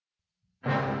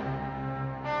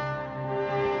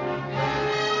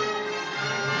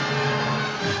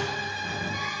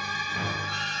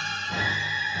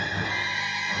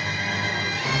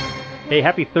Hey,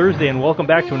 happy Thursday, and welcome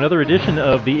back to another edition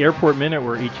of the Airport Minute,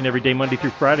 where each and every day, Monday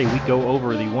through Friday, we go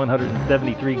over the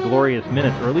 173 glorious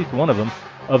minutes, or at least one of them,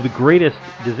 of the greatest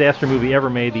disaster movie ever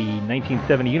made, the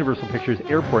 1970 Universal Pictures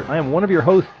Airport. I am one of your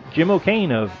hosts, Jim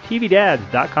O'Kane of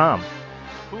TVDads.com.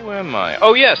 Who am I?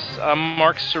 Oh, yes, I'm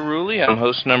Mark Cerulli. I'm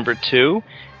host number 2,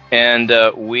 and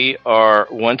we are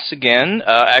once again,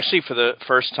 actually for the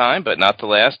first time, but not the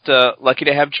last, lucky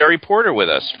to have Jerry Porter with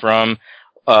us from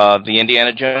the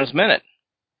Indiana Jones Minute.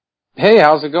 Hey,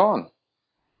 how's it going?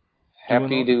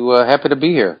 Happy to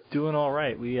be here. Doing all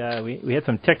right. We had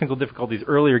some technical difficulties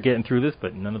earlier getting through this,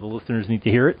 but none of the listeners need to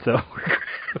hear it, so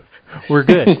we're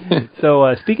good.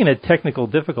 So speaking of technical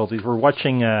difficulties, we're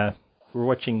watching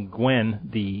Gwen,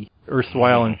 the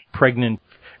erstwhile and pregnant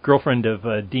girlfriend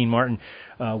of Dean Martin,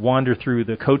 wander through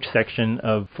the coach section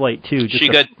of Flight 2. She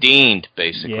got deaned,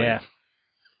 basically. Yeah.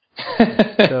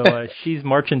 So she's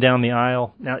marching down the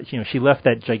aisle. Now, she left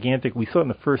that gigantic, we saw it in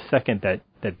the first second,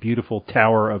 that beautiful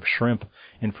tower of shrimp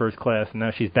in first class, and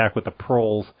now she's back with the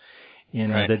proles in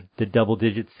the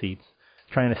double-digit seats,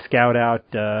 trying to scout out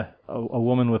a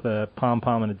woman with a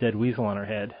pom-pom and a dead weasel on her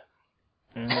head.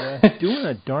 And doing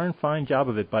a darn fine job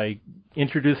of it by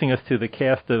introducing us to the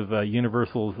cast of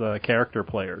Universal's character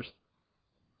players.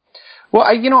 Well,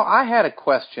 I had a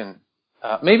question.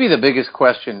 Maybe the biggest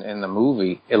question in the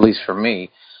movie, at least for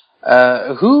me,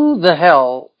 who the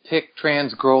hell picked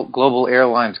Trans-Global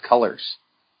Airlines colors?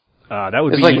 That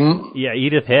would be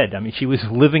Edith Head. I mean, she was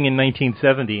living in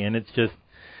 1970, and it's just...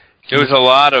 There was a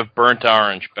lot of burnt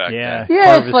orange back then.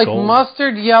 Yeah, it's like gold.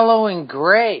 Mustard, yellow, and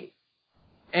gray.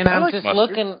 And I'm just mustard.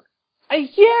 Looking...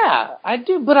 yeah, I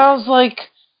do, but I was like...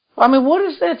 I mean, what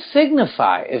does that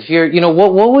signify? If you're,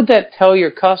 what would that tell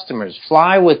your customers?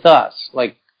 Fly with us.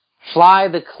 Like, fly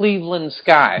the Cleveland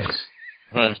skies.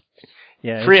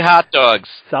 Yeah, free hot dogs.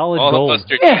 Solid all gold. The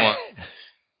mustard you want.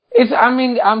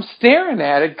 I'm staring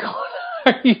at it going,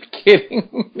 are you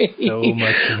kidding me? So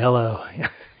much yellow.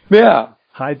 Yeah.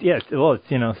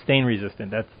 It's stain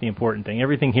resistant. That's the important thing.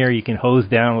 Everything here you can hose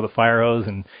down with a fire hose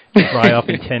and dry off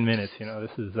in 10 minutes.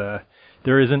 This is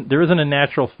there isn't a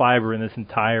natural fiber in this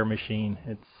entire machine.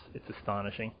 It's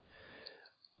astonishing.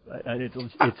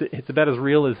 It's about as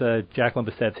real as Jacqueline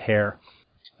Bisset's hair.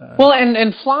 Well,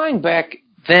 and flying back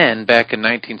in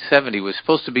 1970 was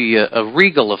supposed to be a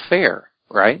regal affair,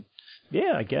 right?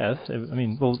 Yeah, I guess. I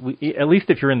mean, at least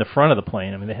if you're in the front of the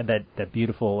plane. I mean, they had that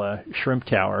beautiful shrimp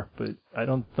tower, but I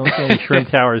don't see any shrimp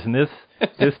towers in this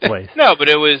place. No, but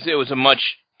it was a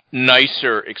much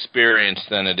nicer experience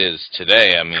than it is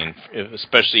today. I mean,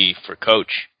 especially for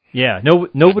coach. Yeah,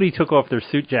 nobody took off their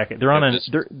suit jacket. They're on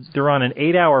an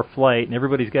 8-hour flight, and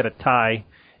everybody's got a tie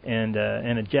and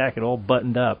a jacket all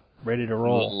buttoned up, ready to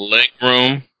roll. Leg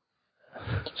room.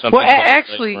 Well,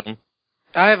 actually, leg room.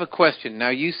 I have a question. Now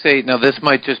you say, this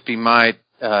might just be my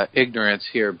ignorance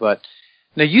here, but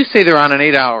now you say they're on an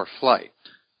 8-hour flight.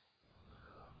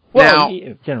 Well,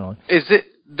 generally, is it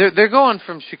they're going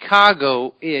from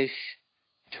Chicago-ish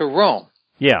to Rome?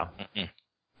 Yeah. Mm-hmm.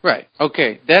 Right.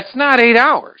 Okay. That's not 8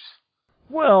 hours.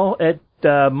 Well, at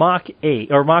Mach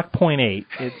 8 or Mach 0.8,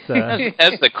 it's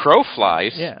as the crow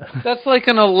flies. Yeah. That's like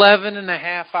an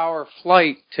 11.5-hour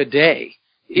flight today,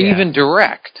 even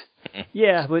direct.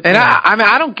 Yeah, but and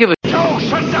I don't give a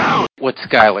shut down what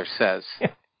Skyler says.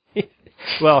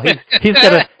 Well, he's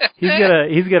got a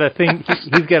thing.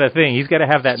 He's got to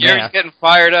have that Jerry's math. Getting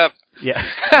fired up. Yeah.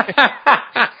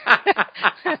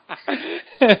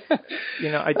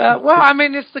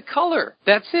 It's the color.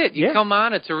 That's it. You come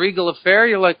on, it's a regal affair.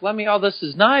 You're like, this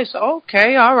is nice.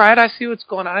 Okay, all right, I see what's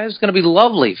going on. It's going to be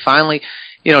lovely. Finally,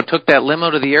 took that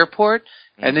limo to the airport,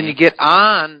 and then you get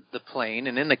on the plane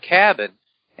and in the cabin,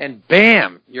 and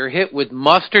bam, you're hit with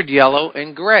mustard, yellow,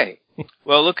 and gray.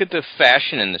 Well, look at the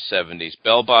fashion in the 70s.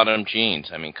 Bell-bottom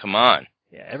jeans. I mean, come on.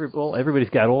 Yeah, everybody's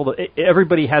got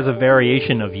everybody has a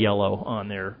variation of yellow on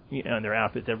their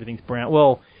outfits. Everything's brown.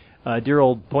 Well, dear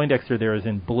old Poindexter there is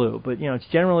in blue, but it's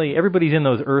generally everybody's in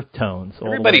those earth tones.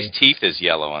 Everybody's teeth is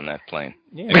yellow on that plane.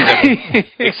 Yeah.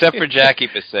 Except for Jackie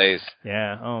Bisset's.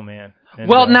 Yeah. Oh man. And,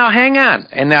 now hang on,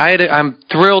 and I'm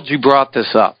thrilled you brought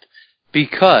this up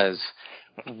because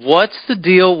what's the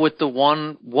deal with the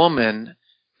one woman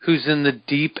who's in the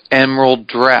deep emerald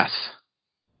dress?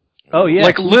 Oh yeah.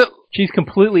 She's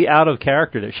completely out of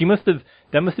character there.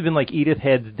 That must have been like Edith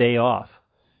Head's day off.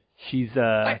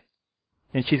 And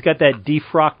she's got that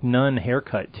defrocked nun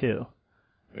haircut too.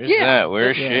 Where's that?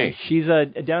 Where is she? She's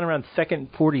down around second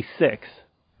 46.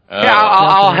 Oh. Yeah,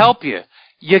 I'll help you.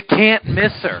 You can't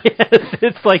miss her. Yes,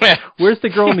 it's like, where's the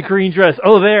girl in the green dress?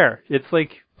 Oh, there. It's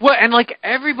like... Well, and like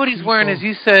everybody's wearing, as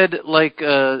you said, like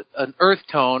an earth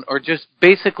tone or just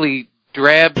basically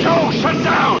drab. Joe, shut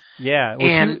down! Yeah. Well,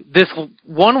 And this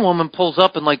one woman pulls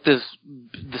up in like the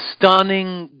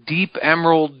stunning deep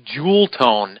emerald jewel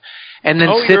tone, and then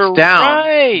sits you're down.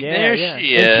 Right. Yeah, there yeah.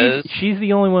 she And is. She's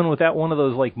the only one without one of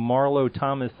those like Marlo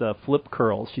Thomas flip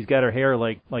curls. She's got her hair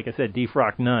like I said,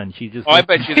 defrocked nun. She just. I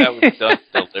bet you that was done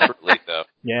deliberately, though.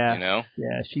 Yeah. You know.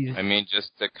 Yeah, she's. I mean,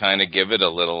 just to kind of give it a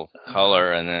little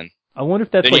color, and then. I wonder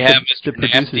if that's Then like you have the Mr.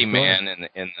 Nasty producer's Man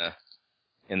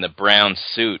in the brown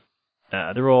suit.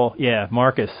 They're all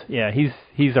Marcus. Yeah, he's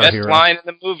our Best hero. line in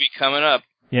the movie coming up.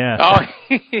 Yeah. Oh,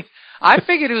 I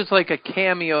figured it was like a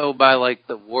cameo by like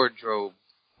the wardrobe.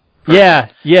 Yeah,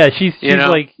 she's You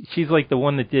know? she's like the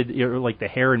one that did like the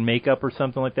hair and makeup or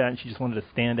something like that, and she just wanted to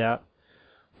stand out.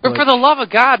 But for the love of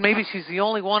God, maybe she's the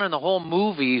only one in the whole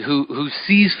movie who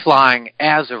sees flying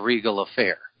as a regal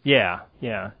affair. Yeah,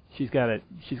 she's got it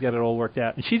all worked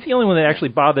out, and she's the only one that actually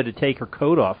bothered to take her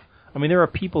coat off. I mean, there are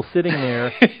people sitting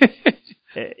there.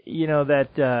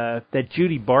 That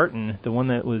Judy Barton, the one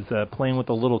that was playing with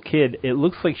the little kid, it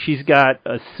looks like she's got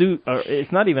a suit, or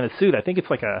it's not even a suit. I think it's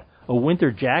like a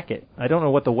winter jacket. I don't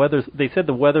know what the weather's. They said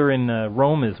the weather in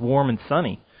Rome is warm and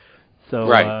sunny. So,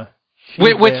 right.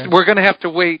 Which we're going to have to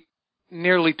wait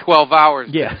nearly 12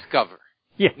 hours to discover.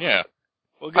 Yeah.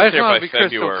 We'll get I just there want by to be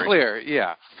February. crystal clear,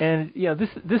 yeah. And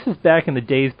this is back in the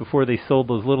days before they sold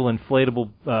those little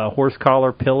inflatable horse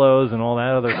collar pillows and all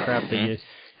that other crap that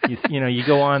you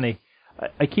go on.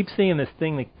 I keep seeing this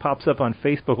thing that pops up on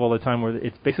Facebook all the time where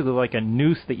it's basically like a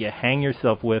noose that you hang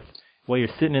yourself with while you're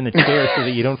sitting in the chair so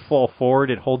that you don't fall forward.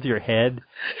 It holds your head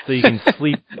so you can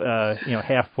sleep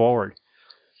half forward.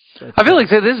 But, I feel like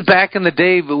this is back in the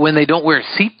day when they don't wear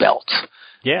seatbelts.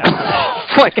 Yeah.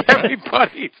 Like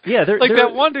everybody. Yeah, they're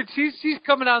that one dude, she's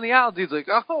coming down the aisle, dude's like,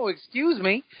 oh, excuse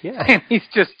me. Yeah. And he's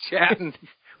just chatting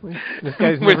this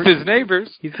guy's with his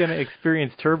neighbors. He's going to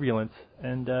experience turbulence.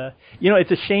 And,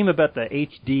 it's a shame about the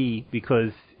HD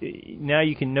because now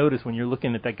you can notice when you're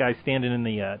looking at that guy standing in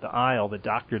the aisle, the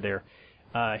doctor there,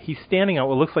 he's standing on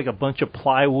what looks like a bunch of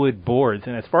plywood boards.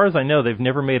 And as far as I know, they've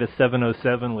never made a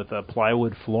 707 with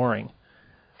plywood flooring.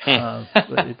 But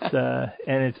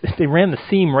they ran the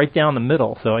seam right down the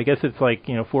middle, so I guess it's like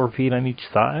 4 feet on each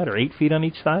side or 8 feet on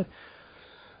each side.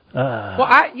 Well,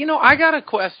 I got a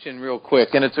question real quick,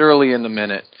 and it's early in the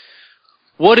minute.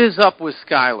 What is up with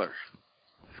Skyler?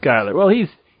 Well, he's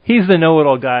the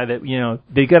know-it-all guy that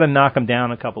they got to knock him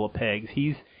down a couple of pegs.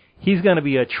 He's going to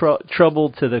be a trouble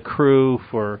to the crew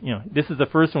for this is the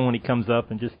first one when he comes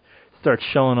up and just starts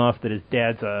showing off that his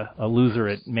dad's a loser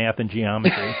at math and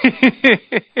geometry.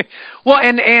 Well,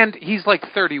 and he's like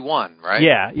 31, right?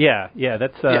 Yeah.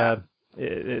 That's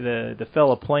the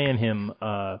fella playing him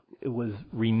was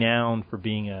renowned for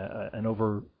being an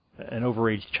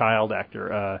overage child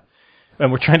actor.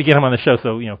 And we're trying to get him on the show,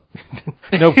 so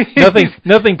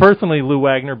nothing personally, Lou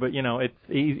Wagner, but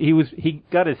he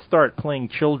got his start playing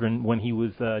children when he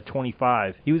was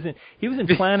 25. He was in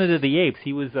Planet of the Apes.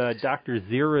 He was Dr.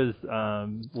 Zira's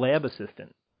lab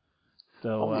assistant.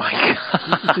 So my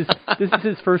God. This is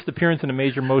his first appearance in a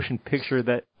major motion picture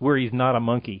where he's not a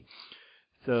monkey.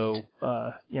 So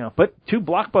but 2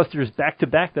 blockbusters back to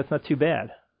back. That's not too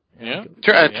bad. Yeah.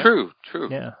 True.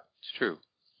 Yeah, it's true.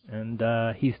 And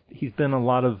he's been a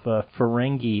lot of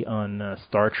Ferengi on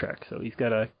Star Trek, so he's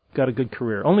got a good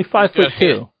career. Only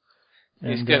 5'2".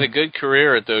 He's got a good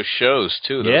career at those shows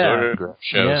too. Those autograph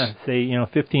shows. Yeah, say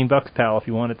 $15, pal, if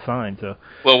you want it signed. So.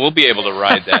 Well, we'll be able to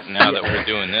ride that now that we're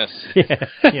doing this.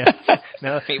 Yeah.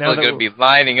 People are going to be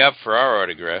lining up for our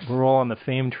autograph. We're all on the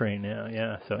fame train now.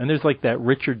 Yeah. So, and there's like that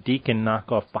Richard Deacon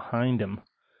knockoff behind him,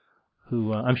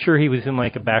 who I'm sure he was in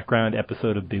like a background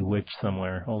episode of Bewitched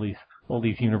somewhere. All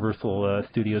these Universal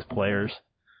Studios players.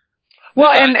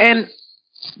 Well, and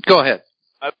go ahead.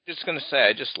 I was just going to say,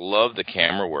 I just love the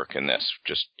camera work in this.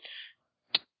 Just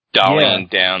dollying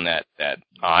down that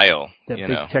aisle. That big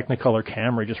Technicolor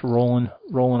camera just rolling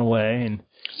away. And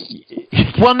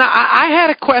well, now I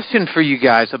had a question for you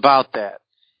guys about that.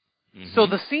 Mm-hmm. So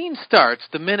the scene starts,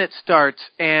 the minute starts,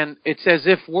 and it's as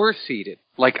if we're seated.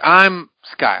 Like I'm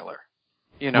Skyler,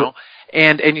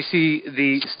 and you see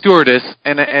the stewardess,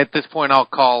 and at this point I'll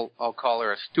call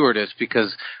her a stewardess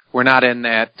because we're not in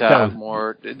that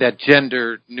that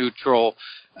gender neutral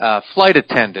flight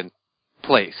attendant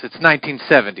place. It's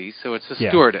 1970s, so it's a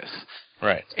stewardess.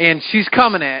 Right. And she's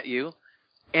coming at you,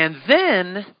 and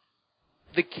then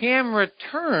the camera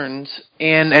turns,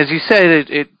 and as you said,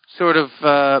 it sort of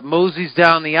moseys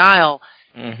down the aisle.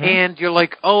 Mm-hmm. And you're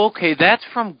like, oh, okay, that's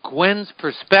from Gwen's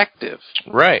perspective.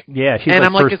 Right. Yeah, she's like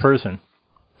first person.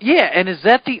 Yeah, and is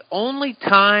that the only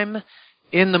time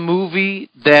in the movie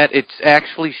that it's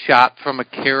actually shot from a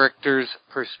character's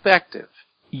perspective.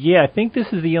 Yeah, I think this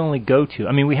is the only go-to.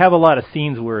 I mean, we have a lot of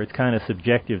scenes where it's kind of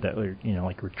subjective that we're,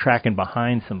 like we're tracking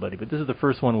behind somebody, but this is the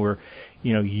first one where,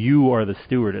 you are the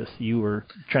stewardess. You were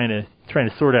trying to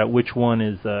sort out which one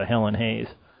is Helen Hayes.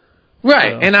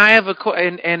 Right, So. and I have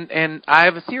I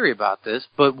have a theory about this,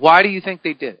 but why do you think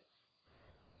they did it?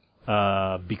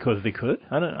 Because they could.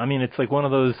 I mean, it's like one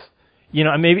of those,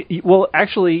 maybe. Well,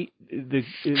 actually,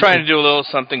 trying to do a little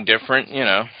something different,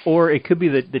 Or it could be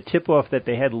the tip-off that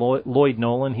they had Lloyd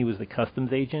Nolan. He was the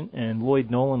customs agent, and Lloyd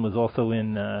Nolan was also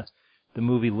in the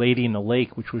movie Lady in the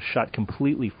Lake, which was shot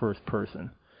completely first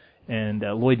person. And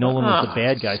Lloyd Nolan was the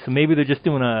bad guy. So maybe they're just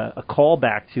doing a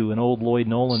callback to an old Lloyd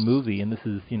Nolan movie, and this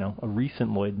is, a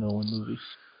recent Lloyd Nolan movie.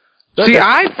 See,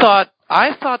 I thought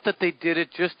that they did it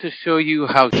just to show you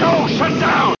how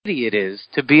shitty it is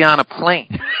to be on a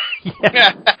plane.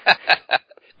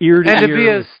 Ear to and ear. to be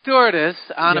a stewardess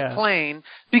on a plane,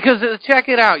 because check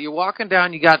it out, you're walking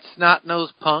down, you got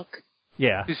snot-nosed punk,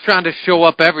 who's trying to show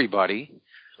up everybody,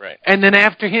 right? And then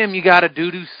after him, you got a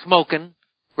dude who's smoking,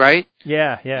 right?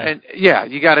 Yeah. And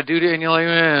you got a dude, and you're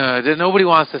like, nobody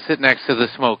wants to sit next to the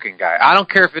smoking guy. I don't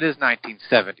care if it is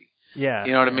 1970. Yeah.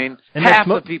 You know what I mean? And half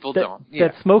the people don't. Yeah.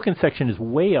 That smoking section is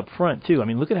way up front, too. I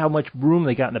mean, look at how much room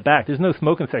they got in the back. There's no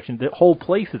smoking section. The whole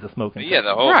place is a smoking section. Yeah,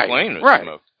 the whole plane was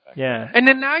smoking. Yeah. And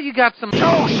then now you got some...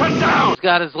 shut down! He's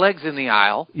got his legs in the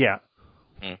aisle. Yeah.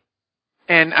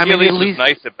 And, I mean, at least... was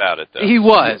nice about it, though. He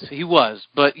was.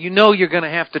 But you're going to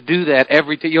have to do that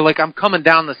every time. You're like, I'm coming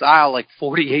down this aisle like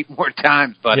 48 more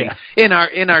times, buddy, in our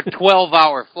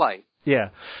 12-hour flight. Yeah.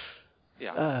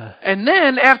 Yeah. And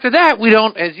then after that, we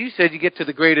don't, as you said, you get to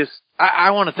the greatest...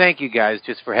 I want to thank you guys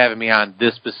just for having me on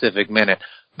this specific minute.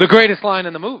 The greatest line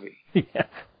in the movie. Yeah.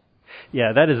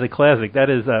 Yeah, that is a classic. That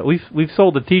is we've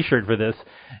sold a T-shirt for this,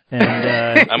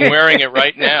 and I'm wearing it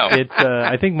right now. It's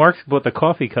I think Mark's bought the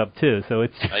coffee cup too, so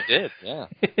it's. I did, yeah.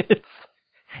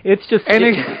 It's just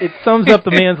it sums up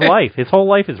the man's life. His whole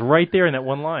life is right there in that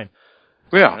one line.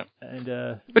 Yeah.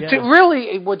 And but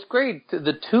really, what's great,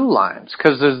 the two lines,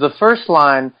 because there's the first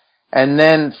line and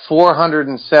then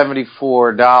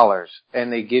 $474,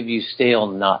 and they give you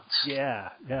stale nuts.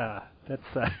 Yeah, that's.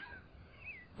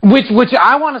 Which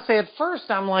I want to say at first,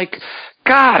 I'm like,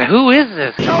 God, who is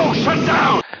this? No, shut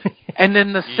down! And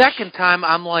then the second time,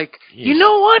 I'm like, you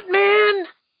know what, man?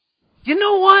 You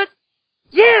know what?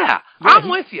 Yeah, I'm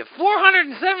with you.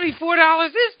 $474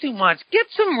 is too much. Get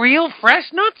some real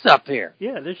fresh nuts up here.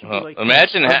 Yeah, there should be like...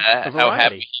 Imagine how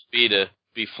happy you'd be to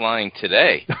be flying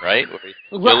today, right?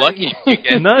 You're lucky you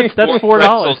get nuts, that's $4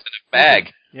 in a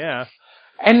bag. Yeah.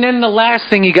 And then the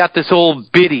last thing, you got this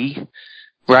old biddy...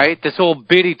 Right? This old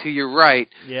biddy to your right.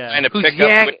 Yeah. Trying to pick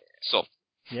up with Axel.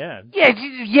 Yeah. Yeah,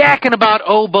 yakking about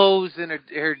oboes and her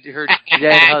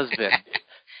dead husband.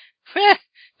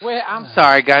 Wait, I'm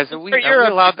sorry, guys. Are we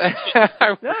allowed to...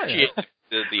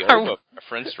 the oboe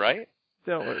reference, right?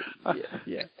 Don't worry.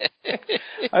 Yeah.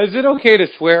 Is it okay to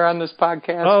swear on this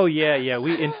podcast? Oh, yeah.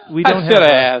 We don't I should have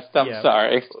asked. I'm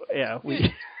sorry. Yeah,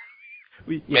 May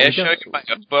I show you my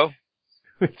oboe?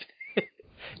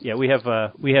 Yeah, we have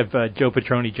Joe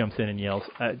Petroni jumps in and yells.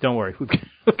 Don't worry, we've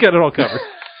got it all covered.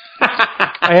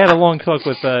 I had a long talk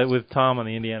with Tom on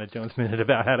the Indiana Jones Minute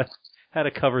about how to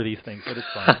cover these things, but it's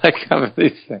fine. How to cover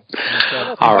these things.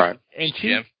 All right.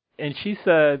 And she's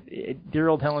dear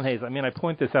old Helen Hayes. I mean, I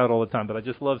point this out all the time, but I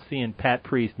just love seeing Pat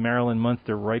Priest, Marilyn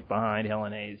Munster right behind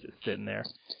Helen Hayes, just sitting there.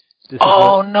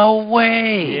 No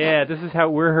way! Yeah, this is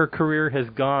where her career has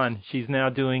gone. She's now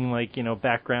doing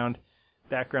background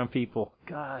people.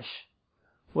 Gosh,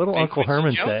 what'll Uncle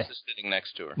Herman say? Is sitting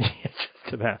next to her.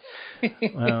 Just about.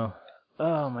 Wow.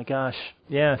 Oh my gosh.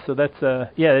 Yeah. So that's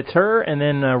it's her, and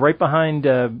then right behind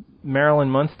Marilyn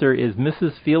Munster is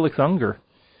Mrs. Felix Unger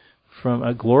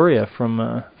from Gloria from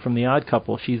The Odd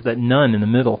Couple. She's that nun in the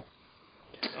middle.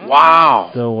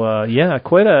 Wow. So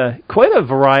quite a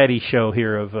variety show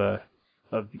here of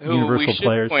Universal players. We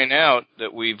should point out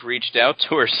that we've reached out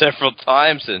to her several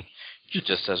times and. She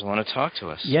just doesn't want to talk to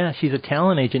us. Yeah, she's a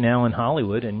talent agent now in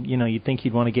Hollywood, and you'd think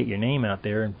you'd want to get your name out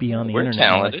there and be on the internet.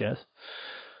 Talented. I guess.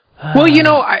 Well,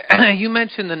 you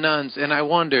mentioned the nuns, and I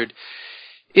wondered,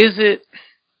 is it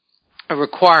a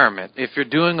requirement if you're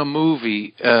doing a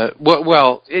movie? If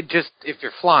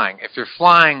you're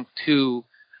flying to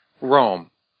Rome,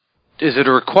 is it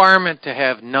a requirement to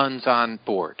have nuns on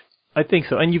board? I think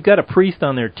so, and you've got a priest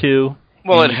on there too.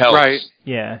 Well, it helps, right?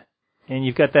 Yeah. And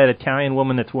you've got that Italian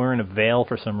woman that's wearing a veil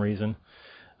for some reason.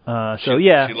 She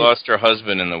lost her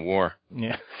husband in the war.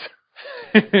 Yeah.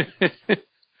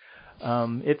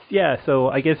 So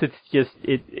I guess it's just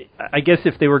I guess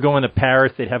if they were going to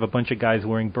Paris, they'd have a bunch of guys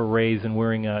wearing berets and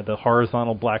wearing the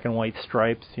horizontal black and white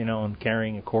stripes, and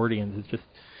carrying accordions. It's just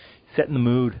setting the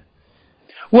mood.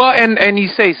 Well, and you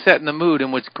say setting the mood,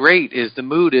 and what's great is the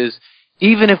mood is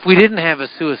even if we didn't have a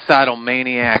suicidal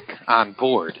maniac on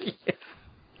board,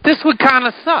 this would kind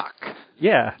of suck.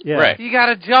 Yeah. Right. You got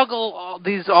to juggle all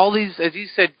these, as you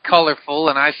said, colorful,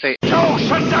 and I say, Joe,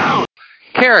 shut down!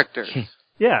 Characters.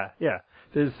 Yeah.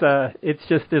 There's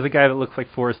there's a guy that looks like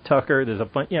Forrest Tucker. There's a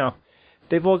bunch,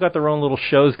 they've all got their own little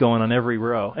shows going on every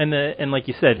row. And like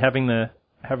you said, having the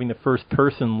first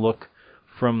person look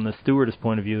from the stewardess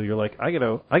point of view, you're like, I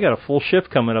got a full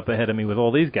shift coming up ahead of me with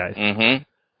all these guys. Mm-hmm.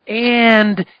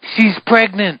 And she's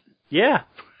pregnant. Yeah.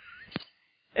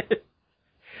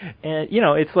 And,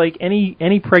 it's like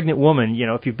any pregnant woman,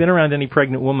 if you've been around any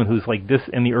pregnant woman who's like this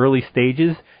in the early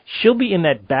stages, she'll be in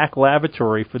that back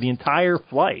lavatory for the entire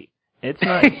flight. She's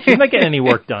not getting any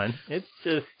work done. It's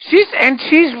just...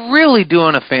 She's really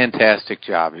doing a fantastic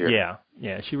job here.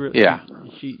 Yeah,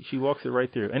 she walks it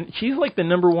right through. And she's like the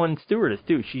number one stewardess,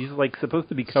 too. She's like supposed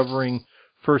to be covering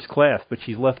first class, but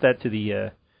she's left that to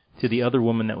the other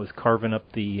woman that was carving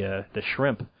up the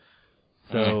shrimp.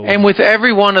 So, and with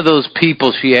every one of those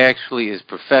people, she actually is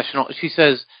professional. She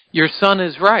says, "Your son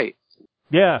is right."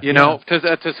 Yeah,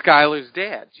 to Skylar's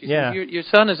dad. She says, your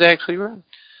son is actually right.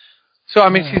 So I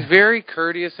mean, she's very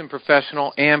courteous and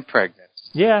professional and pregnant.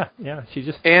 Yeah. She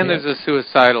just there's a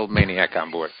suicidal maniac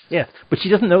on board. Yeah, but she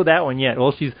doesn't know that one yet.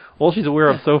 All she's aware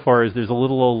of so far is there's a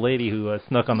little old lady who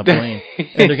snuck on the plane,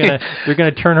 and they're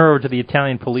gonna turn her over to the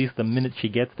Italian police the minute she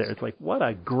gets there. It's like, what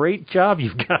a great job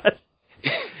you've got.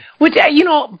 Which,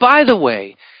 by the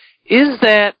way, is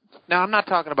that... Now, I'm not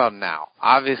talking about now.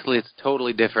 Obviously, it's a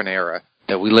totally different era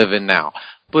that we live in now.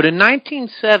 But in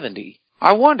 1970,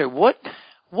 I wonder, what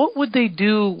would they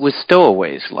do with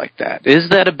stowaways like that? Is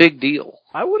that a big deal?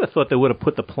 I would have thought they would have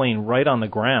put the plane right on the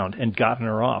ground and gotten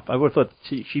her off. I would have thought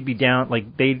she'd be down,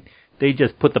 like, they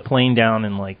just put the plane down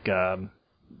in, like, they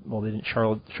didn't...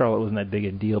 Charlotte wasn't that big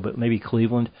a deal, but maybe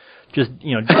Cleveland. Just,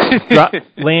 drop,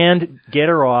 land, get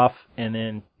her off, and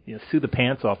then... sue the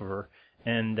pants off of her,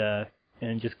 and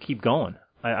just keep going.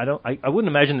 I wouldn't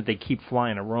imagine that they keep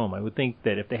flying to Rome. I would think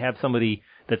that if they have somebody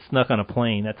that's snuck on a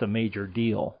plane, that's a major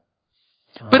deal.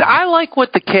 But I like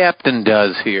what the captain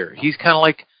does here. He's kind of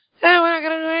like, we're not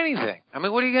going to do anything. I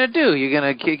mean, what are you going to do? You're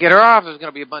going to get her off. There's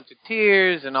going to be a bunch of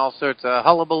tears and all sorts of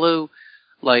hullabaloo,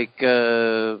 like,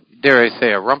 dare I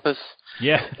say, a rumpus.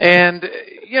 Yeah. And, just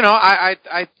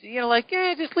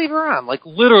leave her on. Like,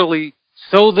 literally...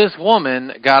 So this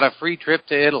woman got a free trip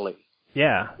to Italy.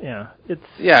 Yeah.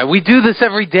 We do this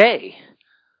every day.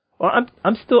 Well,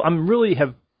 I'm really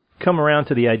have come around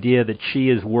to the idea that she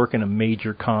is working a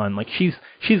major con. Like she's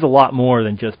a lot more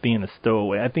than just being a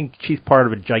stowaway. I think she's part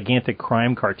of a gigantic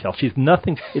crime cartel.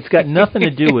 It's got nothing to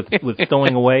do with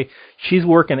stowing away. She's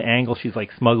working an angle. She's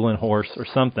like smuggling horse or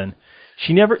something.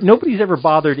 Nobody's ever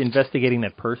bothered investigating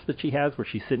that purse that she has where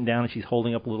she's sitting down and she's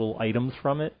holding up little items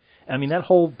from it. I mean, that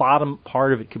whole bottom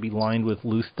part of it could be lined with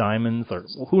loose diamonds, or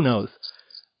who knows.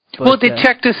 But,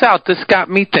 check this out. This got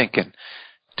me thinking.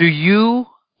 Do you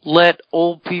let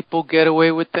old people get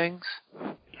away with things?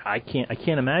 I can't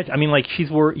imagine. I mean, like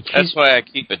she's worried. That's why I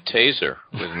keep a taser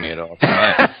with me at all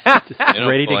times. Just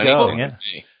ready to go. Yeah.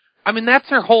 I mean, that's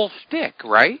her whole shtick,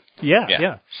 right?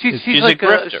 Yeah. She's like a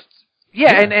grifter.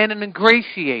 And an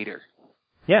ingratiator.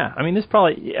 Yeah, I mean, this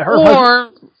probably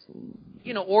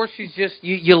or she's just,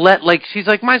 you let, like, she's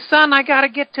like, my son, I gotta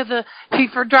get to he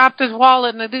dropped his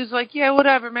wallet, and the dude's like, yeah,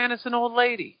 whatever, man, it's an old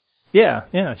lady. Yeah,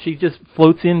 she just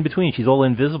floats in between, she's all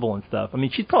invisible and stuff. I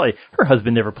mean, her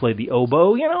husband never played the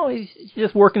oboe, he's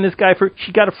just working this guy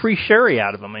she got a free sherry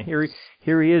out of him, and here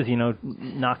he is,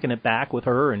 knocking it back with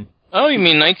her, and... Oh, you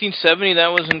mean 1970?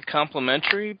 That wasn't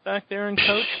complimentary back there in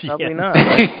Coach? Probably not.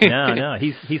 No.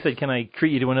 He said, "Can I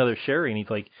treat you to another sherry?" And he's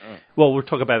like, "Well, we'll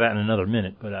talk about that in another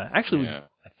minute." But actually, I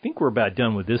think we're about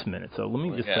done with this minute. So let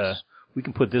me just we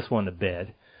can put this one to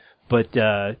bed. But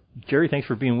Jerry, thanks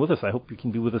for being with us. I hope you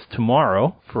can be with us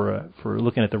tomorrow for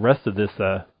looking at the rest of this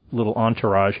little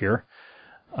entourage here.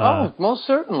 Most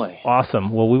certainly. Awesome.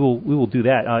 Well, we will do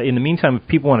that. In the meantime, if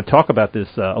people want to talk about this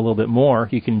a little bit more,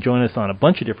 you can join us on a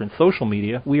bunch of different social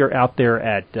media. We are out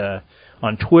there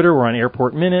on Twitter, we're on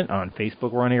Airport Minute. On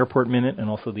Facebook, we're on Airport Minute, and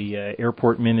also the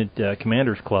Airport Minute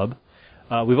Commanders Club.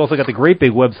 We've also got the great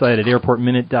big website at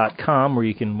airportminute.com where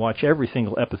you can watch every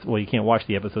single episode. Well, you can't watch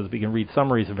the episodes, but you can read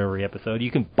summaries of every episode.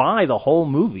 You can buy the whole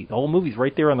movie. The whole movie's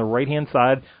right there on the right-hand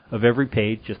side of every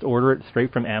page. Just order it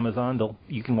straight from Amazon.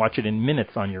 You can watch it in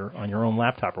minutes on your own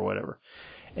laptop or whatever.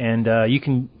 And you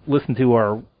can listen to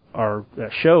our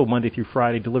show Monday through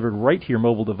Friday delivered right to your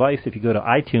mobile device if you go to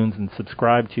iTunes and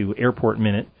subscribe to Airport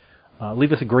Minute.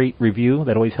 Leave us a great review.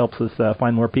 That always helps us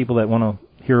find more people that want to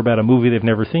hear about a movie they've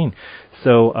never seen.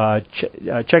 So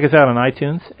check us out on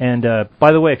iTunes. And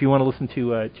by the way, if you want to listen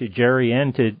to Jerry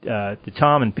and to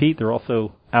Tom and Pete, they're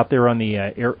also out there on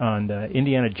the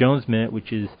Indiana Jones Minute,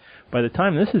 which is, by the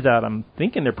time this is out, I'm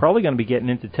thinking they're probably going to be getting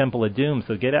into Temple of Doom.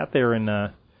 So get out there and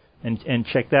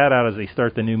check that out as they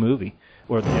start the new movie.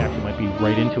 Or they actually might be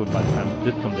right into it by the time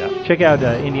this comes out. Check out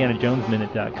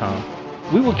IndianaJonesMinute.com.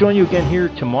 We will join you again here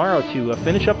tomorrow to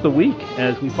finish up the week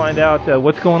as we find out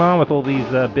what's going on with all these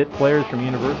bit players from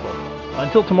Universal.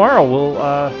 Until tomorrow,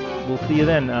 we'll see you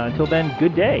then. Until then,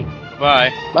 good day. Bye.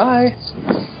 Bye.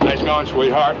 Nice going,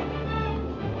 sweetheart.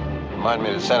 Remind me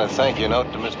to send a thank you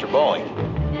note to Mr. Bowling.